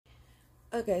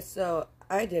Okay, so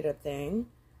I did a thing.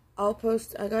 I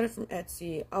got it from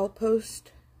Etsy. I'll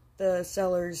post the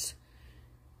seller's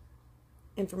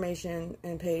information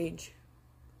and page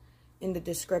in the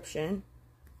description.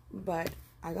 But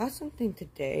I got something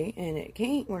today, and it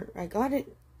came,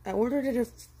 I ordered it a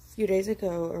few days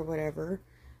ago or whatever,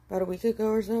 about a week ago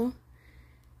or so.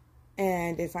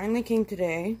 And it finally came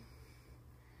today.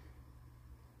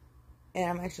 And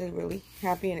I'm actually really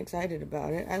happy and excited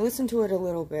about it. I listened to it a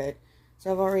little bit,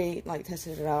 so I've already,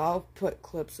 tested it out. I'll put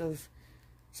clips of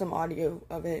some audio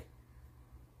of it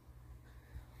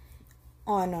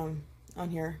on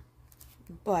here.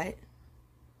 But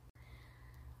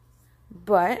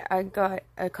I got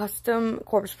a custom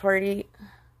Corpse Party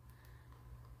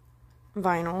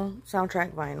vinyl,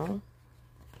 soundtrack vinyl.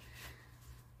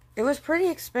 It was pretty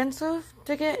expensive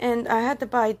to get, and I had to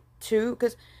buy two,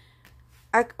 because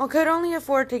I could only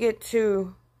afford to get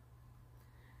two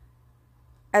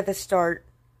at the start,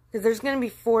 because there's going to be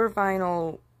 4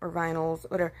 vinyls,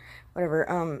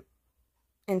 whatever,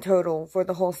 in total for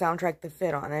the whole soundtrack to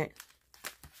fit on it.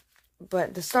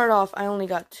 But to start off, I only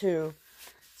got 2,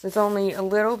 so it's only a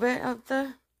little bit of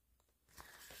the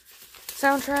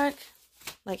soundtrack,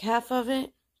 like half of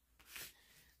it.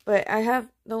 But I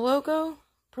have the logo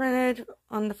printed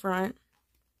on the front,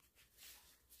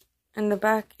 and the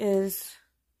back is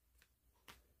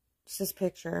this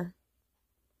picture.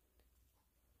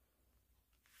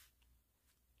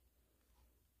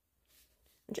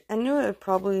 I knew it would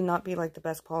probably not be the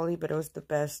best quality, but it was the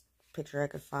best picture I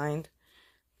could find.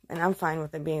 And I'm fine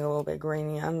with it being a little bit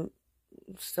grainy. I'm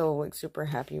still super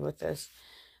happy with this.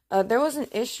 There was an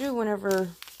issue whenever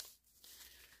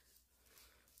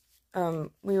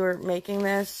we were making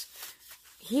this.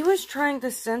 He was trying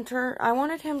to center, I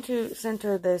wanted him to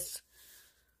center this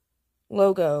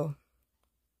logo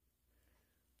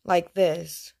like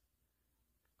this.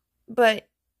 But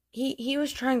he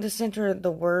was trying to center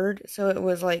the word, so it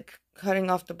was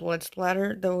cutting off the blood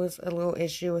splatter. There was a little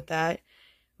issue with that,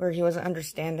 where he wasn't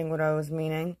understanding what I was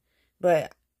meaning.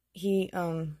 But he,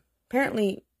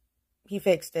 apparently he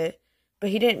fixed it, but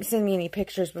he didn't send me any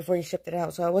pictures before he shipped it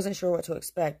out, so I wasn't sure what to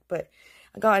expect. But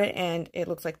I got it, and it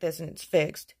looks like this, and it's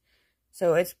fixed.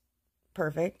 So it's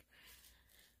perfect.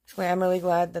 So I'm really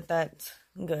glad that that's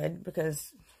good,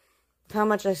 because how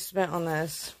much I spent on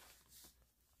this,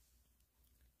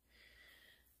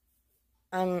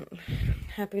 I'm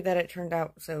happy that it turned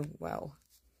out so well.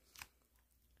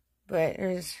 But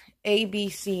there's A, B,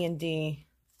 C, and D.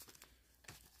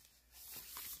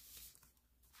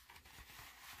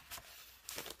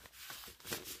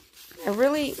 I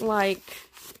really like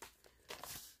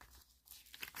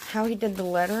how he did the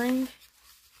lettering.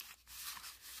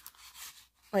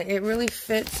 It really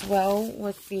fits well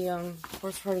with the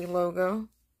Corpse Party logo.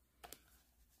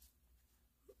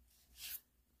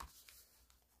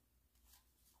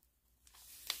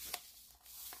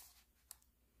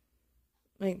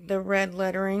 The red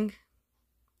lettering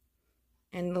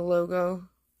and the logo,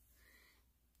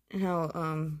 and how I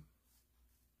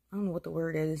don't know what the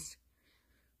word is.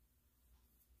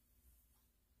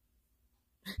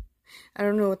 I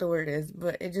don't know what the word is,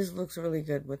 but it just looks really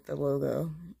good with the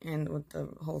logo and with the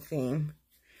whole theme.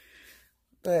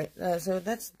 But so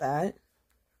that's that.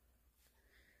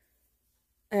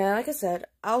 And like I said,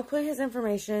 I'll put his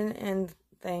information and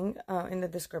thing in the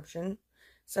description,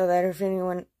 so that if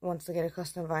anyone wants to get a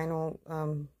custom vinyl,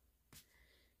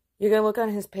 you can look on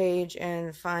his page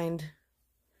and find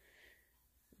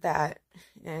that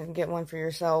and get one for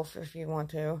yourself if you want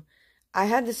to. I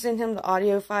had to send him the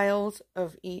audio files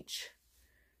of each.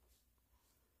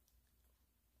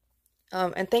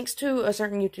 And thanks to a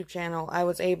certain YouTube channel, I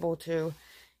was able to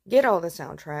get all the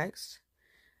soundtracks.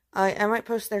 I might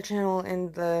post their channel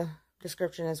in the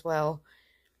description as well.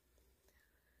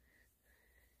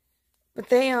 But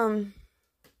I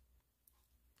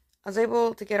was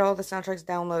able to get all the soundtracks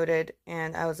downloaded,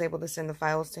 and I was able to send the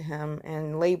files to him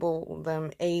and label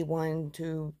them A1,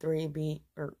 2, 3, B,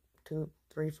 or 2,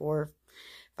 3, 4,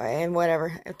 5, and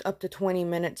whatever, up to 20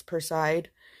 minutes per side.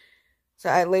 So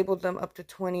I labeled them up to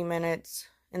 20 minutes,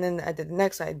 and then I did the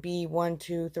next side, B1,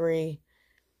 2, 3,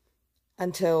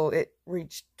 until it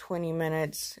reached 20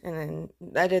 minutes, and then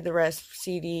I did the rest,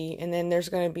 CD, and then there's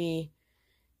going to be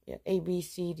A, B,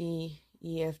 C, D,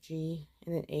 E, F, G,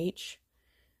 and then H,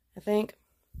 I think.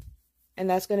 And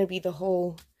that's going to be the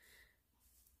whole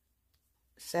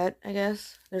set, I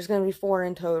guess. There's going to be 4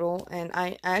 in total, and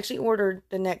I actually ordered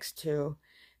the next 2.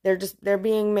 They're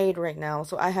being made right now,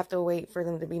 so I have to wait for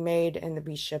them to be made and to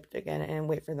be shipped again, and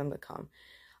wait for them to come.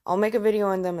 I'll make a video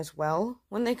on them as well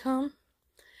when they come,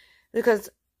 because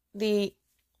the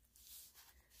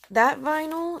that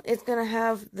vinyl is going to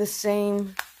have the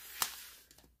same,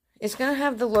 it's going to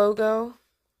have the logo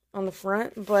on the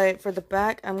front, but for the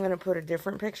back, I'm going to put a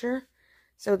different picture,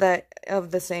 so that,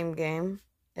 of the same game,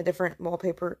 a different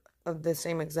wallpaper of the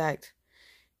same exact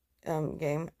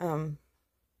game,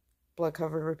 Blood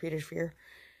Covered Repeated Fear.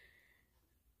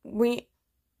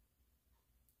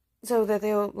 So that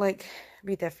they'll, like,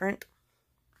 be different.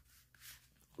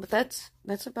 But that's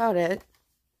about it.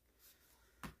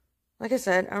 Like I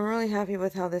said, I'm really happy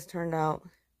with how this turned out,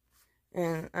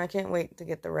 and I can't wait to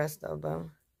get the rest of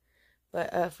them.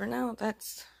 But for now,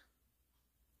 that's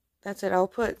it. I'll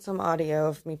put some audio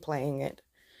of me playing it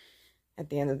at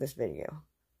the end of this video.